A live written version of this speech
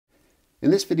In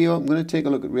this video, I'm going to take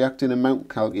a look at reactant amount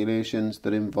calculations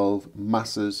that involve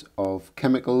masses of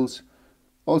chemicals,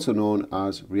 also known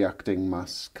as reacting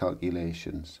mass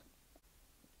calculations.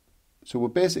 So we're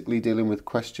basically dealing with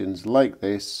questions like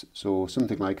this. So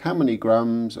something like how many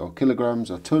grams or kilograms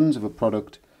or tons of a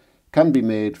product can be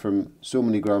made from so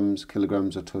many grams,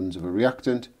 kilograms or tons of a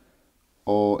reactant,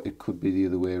 or it could be the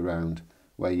other way around,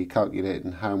 where you're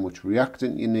calculating how much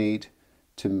reactant you need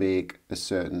to make a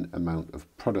certain amount of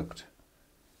product.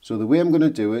 So the way I'm going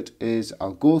to do it is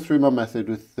I'll go through my method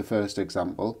with the first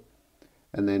example,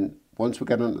 and then once we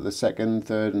get on to the second,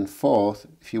 third and fourth,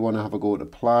 if you want to have a go at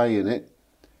applying it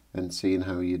and seeing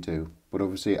how you do. But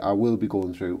obviously I will be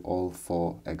going through all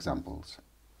 4 examples.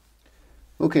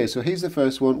 Okay, so here's the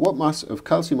first one. What mass of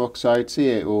calcium oxide,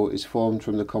 CaO, is formed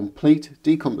from the complete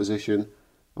decomposition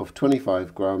of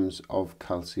 25 grams of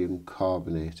calcium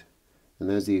carbonate? And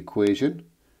there's the equation.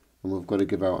 And we've got to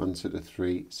give our answer to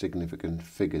 3 significant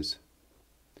figures.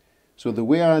 So the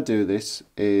way I do this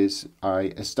is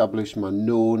I establish my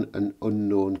known and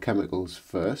unknown chemicals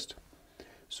first.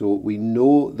 So we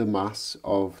know the mass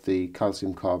of the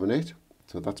calcium carbonate,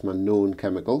 so that's my known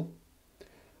chemical.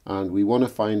 And we want to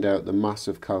find out the mass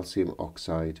of calcium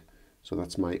oxide, so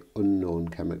that's my unknown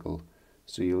chemical.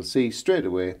 So you'll see straight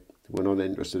away we're not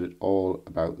interested at all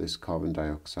about this carbon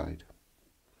dioxide.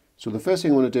 So the first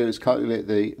thing I want to do is calculate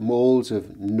the moles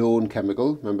of known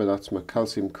chemical. Remember, that's my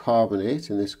calcium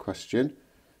carbonate in this question.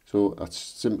 So that's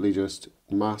simply just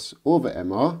mass over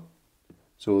mR.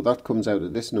 So that comes out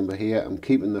at this number here. I'm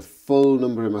keeping the full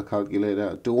number in my calculator.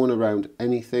 I don't want to round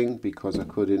anything because I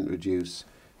could introduce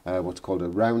what's called a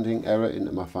rounding error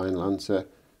into my final answer.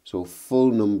 So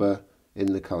full number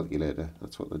in the calculator.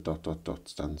 That's what the ...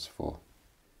 stands for.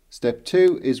 Step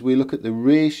 2 is we look at the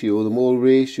ratio, the mole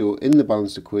ratio in the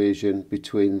balanced equation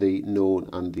between the known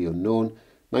and the unknown.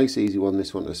 Nice easy one,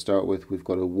 this one to start with. We've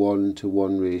got a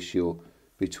 1-to-1 ratio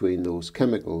between those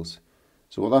chemicals.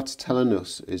 So what that's telling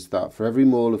us is that for every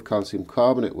mole of calcium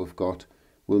carbonate we've got,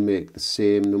 we'll make the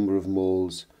same number of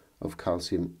moles of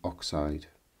calcium oxide.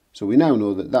 So we now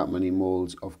know that many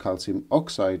moles of calcium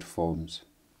oxide forms.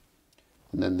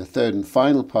 And then the third and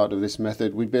final part of this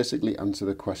method, we basically answer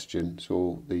the question.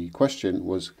 So the question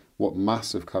was what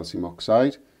mass of calcium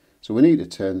oxide? So we need to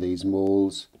turn these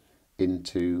moles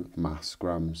into mass,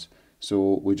 grams.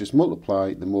 So we just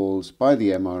multiply the moles by the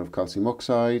mR of calcium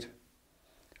oxide,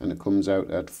 and it comes out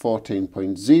at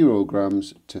 14.0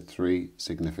 grams to 3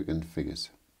 significant figures.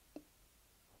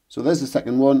 So there's the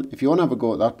second one. If you want to have a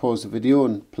go at that, pause the video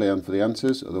and play on for the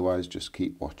answers, otherwise just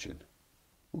keep watching.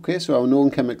 Okay, so our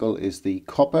known chemical is the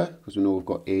copper, because we know we've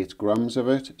got 8 grams of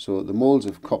it. So the moles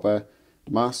of copper,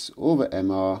 mass over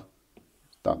mR,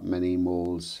 that many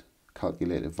moles,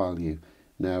 calculated value.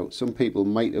 Now, some people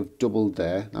might have doubled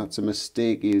there. That's a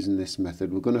mistake using this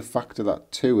method. We're going to factor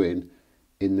that 2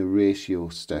 in the ratio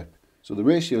step. So the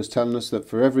ratio is telling us that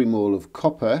for every mole of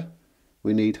copper,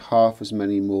 we need half as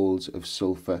many moles of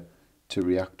sulfur to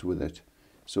react with it.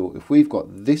 So if we've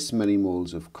got this many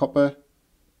moles of copper,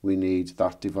 we need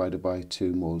that divided by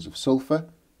 2 moles of sulfur,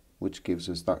 which gives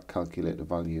us that calculated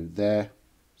value there.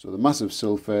 So the mass of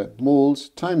sulfur, moles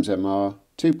times mR,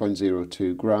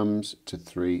 2.02 grams to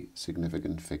 3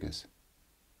 significant figures.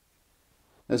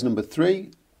 There's number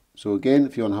 3. So again,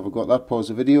 if you want to have a go at that, pause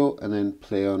the video and then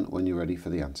play on when you're ready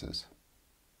for the answers.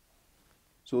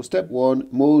 So step 1,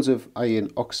 moles of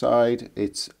iron oxide,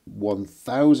 it's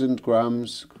 1000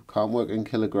 grams, can't work in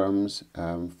kilograms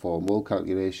for mole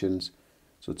calculations.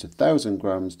 So it's 1000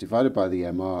 grams divided by the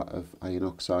mR of iron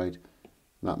oxide,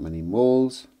 that many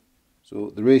moles.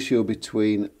 So the ratio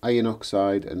between iron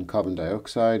oxide and carbon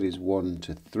dioxide is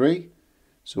 1:3.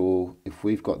 So if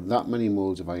we've got that many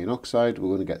moles of iron oxide,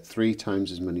 we're going to get 3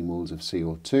 times as many moles of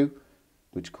CO2,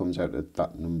 which comes out at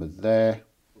that number there.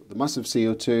 The mass of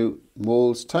CO2,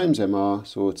 moles times mR,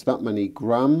 so it's that many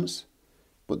grams,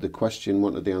 but the question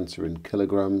wanted the answer in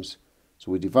kilograms.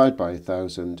 So we divide by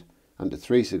 1000. And to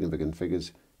 3 significant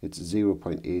figures, it's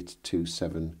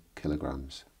 0.827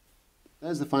 kilograms.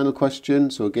 There's the final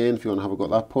question. So again, if you want to have a go at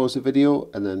that, pause the video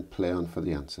and then play on for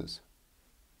the answers.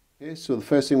 Okay, so the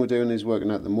first thing we're doing is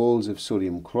working out the moles of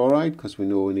sodium chloride, because we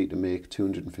know we need to make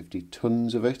 250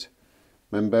 tons of it.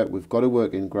 Remember, we've got to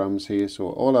work in grams here, so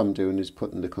all I'm doing is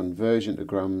putting the conversion to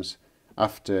grams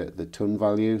after the ton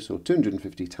value. So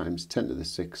 250 times 10 to the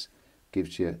 6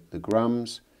 gives you the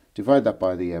grams. Divide that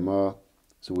by the mR.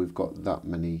 So we've got that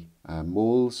many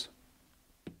moles.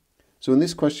 So in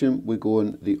this question, we're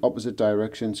going the opposite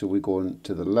direction. So we're going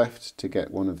to the left to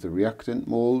get one of the reactant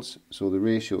moles. So the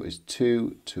ratio is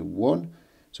 2:1.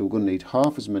 So we're going to need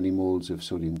half as many moles of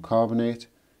sodium carbonate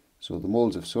So the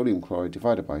moles of sodium chloride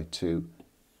divided by 2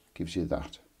 gives you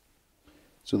that.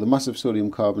 So the mass of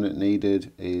sodium carbonate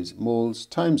needed is moles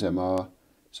times mR,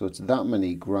 so it's that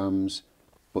many grams,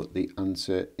 but the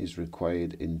answer is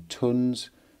required in tonnes.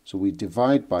 So we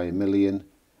divide by 1,000,000,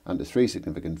 and the 3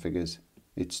 significant figures,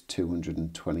 it's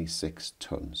 226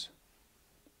 tonnes.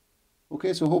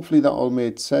 Okay, so hopefully that all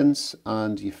made sense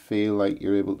and you feel like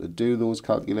you're able to do those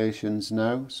calculations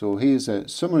now. So here's a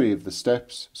summary of the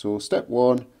steps. So step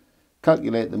 1,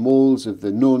 calculate the moles of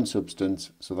the known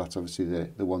substance. So that's obviously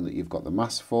the one that you've got the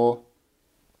mass for.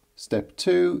 Step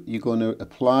 2, you're going to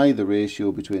apply the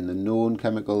ratio between the known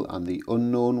chemical and the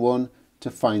unknown one to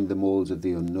find the moles of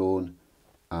the unknown.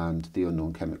 And the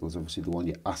unknown chemical is obviously the one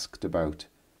you asked about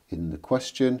in the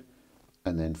question.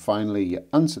 And then finally you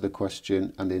answer the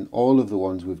question, and in all of the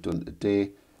ones we've done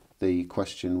today, the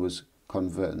question was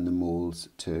converting the moles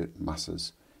to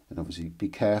masses. And obviously be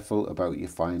careful about your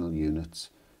final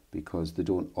units, because they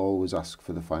don't always ask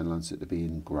for the final answer to be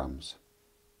in grams.